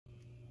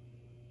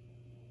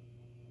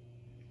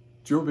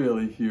Joe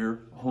Bailey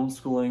here,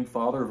 homeschooling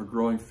father of a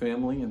growing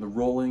family in the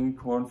rolling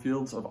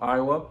cornfields of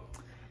Iowa,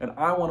 and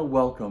I want to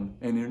welcome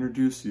and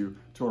introduce you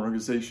to an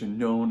organization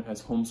known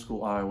as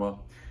Homeschool Iowa.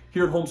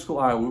 Here at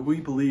Homeschool Iowa,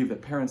 we believe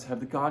that parents have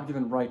the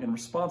God-given right and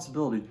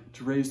responsibility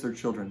to raise their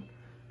children.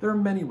 There are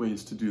many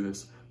ways to do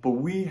this, but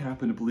we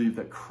happen to believe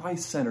that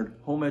Christ-centered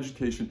home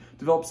education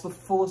develops the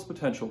fullest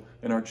potential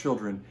in our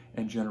children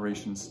and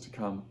generations to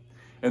come.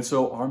 And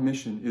so our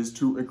mission is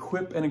to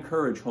equip and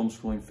encourage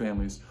homeschooling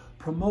families,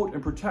 promote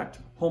and protect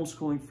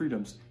homeschooling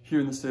freedoms here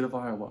in the state of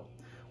Iowa.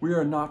 We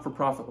are a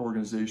not-for-profit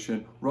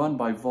organization run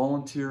by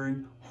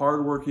volunteering,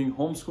 hardworking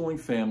homeschooling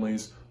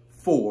families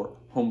for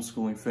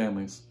homeschooling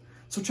families.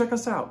 So check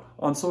us out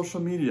on social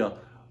media.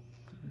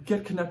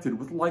 Get connected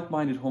with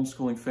like-minded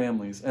homeschooling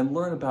families and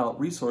learn about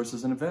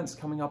resources and events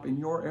coming up in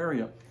your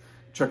area.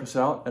 Check us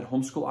out at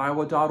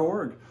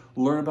homeschooliowa.org.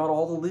 Learn about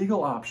all the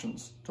legal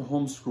options to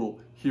homeschool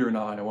here in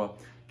Iowa.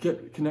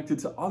 Get connected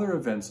to other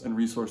events and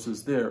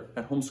resources there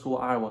at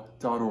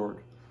homeschooliowa.org.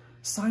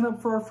 Sign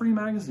up for our free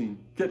magazine.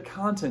 Get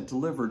content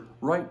delivered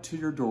right to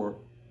your door.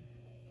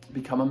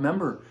 Become a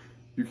member.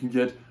 You can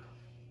get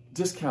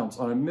discounts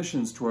on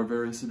admissions to our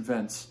various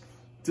events,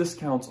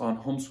 discounts on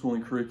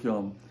homeschooling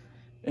curriculum,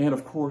 and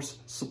of course,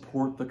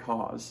 support the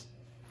cause.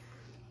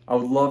 I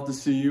would love to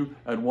see you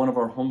at one of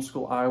our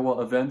Homeschool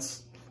Iowa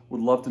events.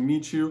 Would love to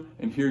meet you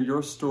and hear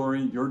your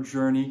story, your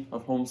journey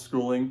of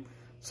homeschooling.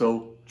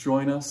 So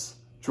join us,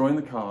 join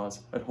the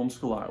cause at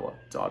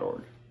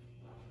homeschooliowa.org.